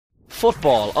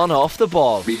Football on Off the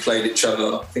Ball. We played each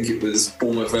other, I think it was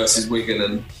Bournemouth versus Wigan,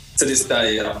 and to this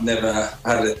day I've never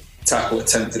had a tackle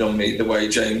attempted on me the way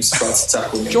James tried to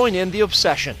tackle me. Join in the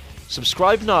obsession.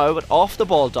 Subscribe now at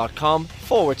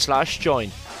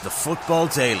offtheball.com/join. The Football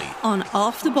Daily on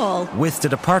Off the Ball with the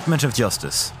Department of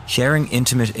Justice. Sharing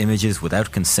intimate images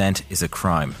without consent is a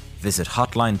crime. Visit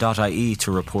hotline.ie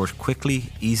to report quickly,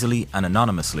 easily and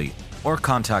anonymously, or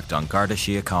contact An Garda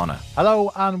Síochána.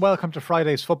 Hello and welcome to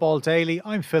Friday's Football Daily.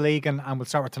 I'm Phil Egan and we'll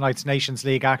start with tonight's Nations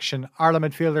League action. Ireland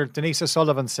midfielder Denise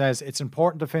O'Sullivan says it's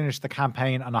important to finish the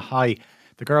campaign on a high.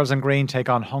 The girls in green take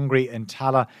on Hungary in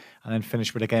Tala and then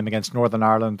finish with a game against Northern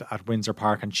Ireland at Windsor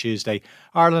Park on Tuesday.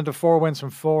 Ireland have 4 wins from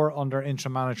 4 under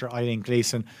interim manager Eileen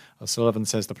Gleeson. O'Sullivan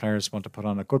says the players want to put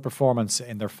on a good performance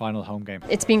in their final home game.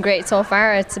 It's been great so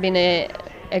far. It's been a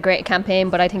great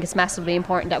campaign, but I think it's massively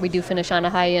important that we do finish on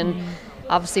a high. And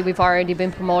obviously we've already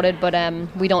been promoted, but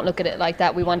we don't look at it like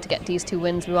that. We want to get these 2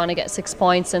 wins. We want to get 6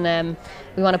 points, and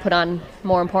we want to put on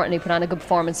a good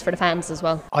performance for the fans as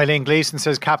well. Eileen Gleeson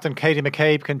says captain Katie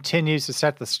McCabe continues to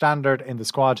set the standard in the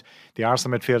squad. The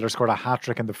Arsenal midfielder scored a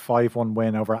hat-trick in the 5-1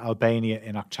 win over Albania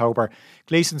in October.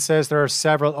 Gleeson says there are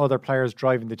several other players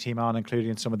driving the team on,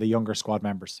 including some of the younger squad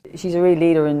members. She's a real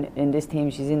leader in this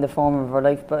team. She's in the form of her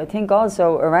life, but I think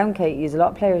also around Katie there's a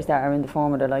lot of players that are in the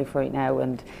form of their life right now,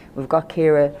 and we've got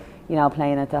Ciara,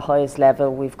 playing at the highest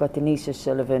level. We've got Denise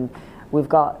O'Sullivan, we've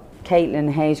got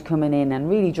Caitlin Hayes coming in and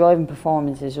really driving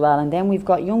performance as well. And then we've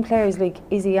got young players like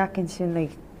Izzy Atkinson,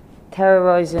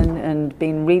 terrorising and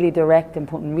being really direct and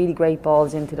putting really great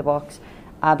balls into the box.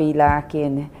 Abby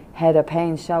Larkin, Heather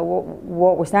Payne. So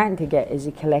what we're starting to get is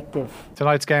a collective.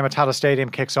 Tonight's game at Tala Stadium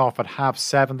kicks off at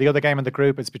 7:30. The other game in the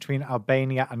group is between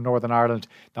Albania and Northern Ireland.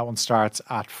 That one starts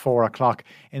at 4 o'clock.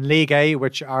 In League A,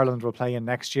 which Ireland will play in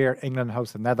next year, England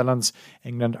host the Netherlands.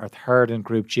 England are third in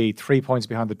Group G, 3 points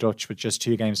behind the Dutch with just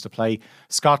 2 games to play.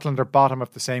 Scotland are bottom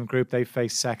of the same group. They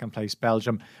face second place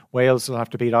Belgium. Wales will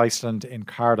have to beat Iceland in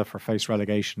Cardiff or face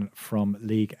relegation from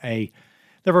League A.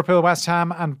 Liverpool, West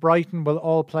Ham and Brighton will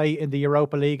all play in the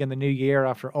Europa League in the new year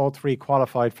after all 3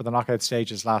 qualified for the knockout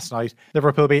stages last night.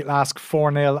 Liverpool beat Lask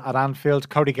 4-0 at Anfield.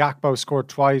 Cody Gakpo scored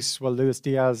twice, while Luis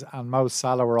Diaz and Mo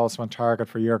Salah were also on target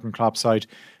for Jurgen Klopp's side,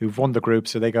 who've won the group,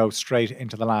 so they go straight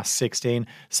into the last 16.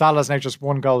 Salah's now just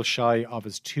 1 goal shy of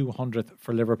his 200th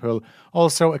for Liverpool.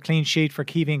 Also a clean sheet for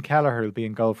Kevin Kelleher, who'll be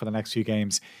in goal for the next few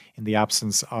games in the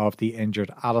absence of the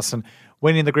injured Alisson.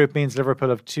 Winning the group means Liverpool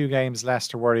have 2 games less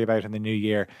to worry about in the new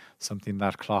year, something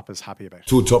that Klopp is happy about.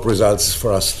 2 top results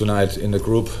for us tonight in the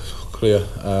group, clear.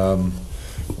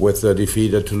 With the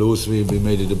defeat at Toulouse, we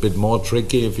made it a bit more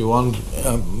tricky, if you want.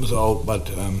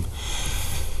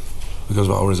 Because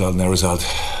of our result and their result,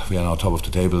 we are now top of the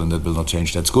table, and that will not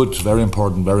change. That's good, very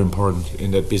important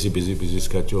in that busy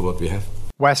schedule what we have.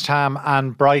 West Ham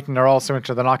and Brighton are also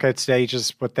into the knockout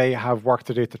stages, but they have work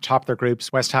to do at the top of their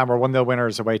groups. West Ham were 1-0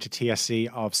 winners away to TSC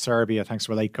of Serbia thanks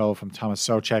to a late goal from Thomas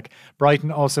Souček.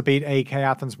 Brighton also beat AK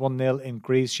Athens 1-0 in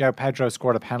Greece. João Pedro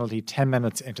scored a penalty 10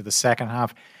 minutes into the second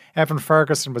half. Evan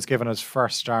Ferguson was given his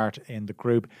first start in the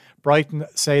group. Brighton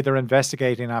say they're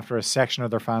investigating after a section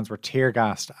of their fans were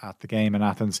tear-gassed at the game in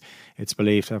Athens. It's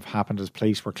believed to have happened as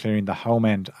police were clearing the home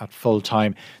end at full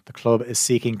time. The club is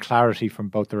seeking clarity from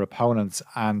both their opponents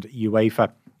and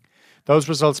UEFA. Those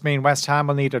results mean West Ham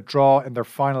will need a draw in their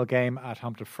final game at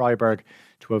home to Freiburg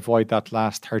to avoid that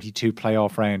last 32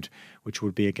 playoff round, which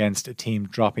would be against a team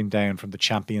dropping down from the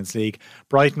Champions League.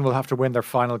 Brighton will have to win their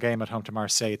final game at home to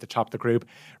Marseille at the top of the group.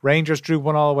 Rangers drew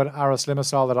 1-1 with Aris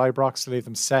Limassol at Ibrox to leave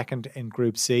them second in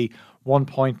Group C, 1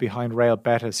 point behind Real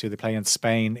Betis, who they play in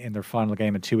Spain in their final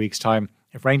game in 2 weeks' time.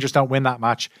 If Rangers don't win that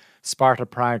match, Sparta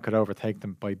Prague could overtake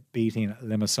them by beating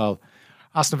Limassol.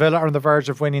 Aston Villa are on the verge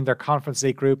of winning their Conference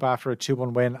League group after a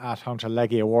 2-1 win at home to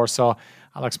Legia Warsaw.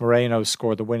 Alex Moreno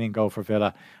scored the winning goal for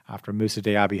Villa after Moussa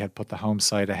Diaby had put the home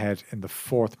side ahead in the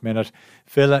 4th minute.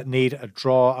 Villa need a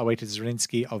draw away to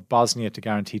Zrinski of Bosnia to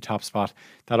guarantee top spot.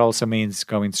 That also means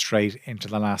going straight into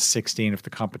the last 16 of the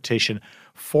competition.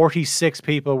 46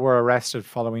 people were arrested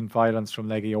following violence from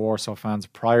Legia Warsaw fans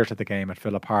prior to the game at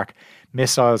Villa Park.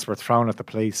 Missiles were thrown at the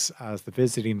police as the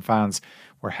visiting fans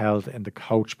were held in the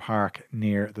coach park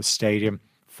near the stadium.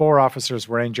 4 officers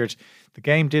were injured. The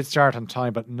game did start on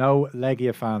time, but no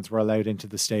Legia fans were allowed into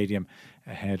the stadium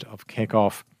ahead of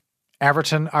kick-off.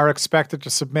 Everton are expected to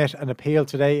submit an appeal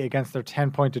today against their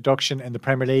 10-point deduction in the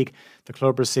Premier League. The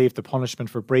club received the punishment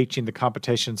for breaching the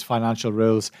competition's financial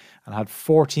rules and had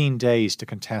 14 days to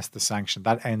contest the sanction.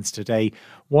 That ends today.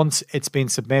 Once it's been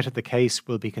submitted, the case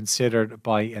will be considered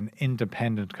by an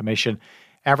independent commission.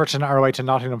 Everton are away to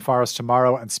Nottingham Forest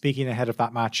tomorrow, and speaking ahead of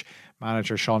that match,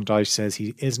 manager Sean Dyche says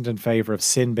he isn't in favour of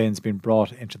sin bins being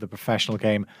brought into the professional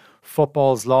game.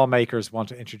 Football's lawmakers want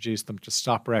to introduce them to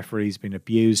stop referees being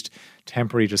abused.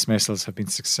 Temporary dismissals have been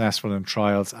successful in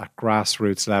trials at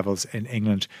grassroots levels in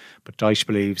England, but Dyche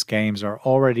believes games are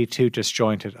already too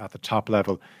disjointed at the top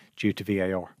level due to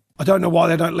VAR. I don't know why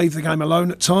they don't leave the game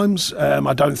alone at times.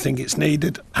 I don't think it's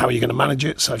needed. How are you going to manage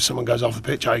it? So if someone goes off the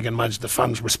pitch, how are you going to manage the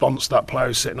fans' response to that player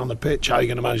who's sitting on the pitch? How are you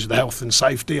going to manage the health and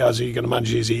safety? How are you going to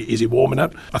manage, is he warming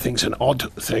up? I think it's an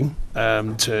odd thing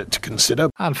to consider.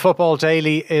 And Football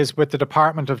Daily is with the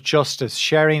Department of Justice.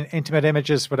 Sharing intimate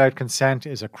images without consent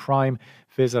is a crime.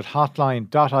 Visit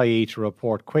hotline.ie to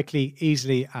report quickly,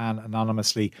 easily and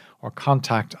anonymously, or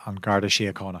contact on Garda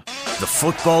Síochána. The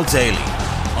Football Daily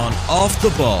on Off the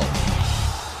Ball.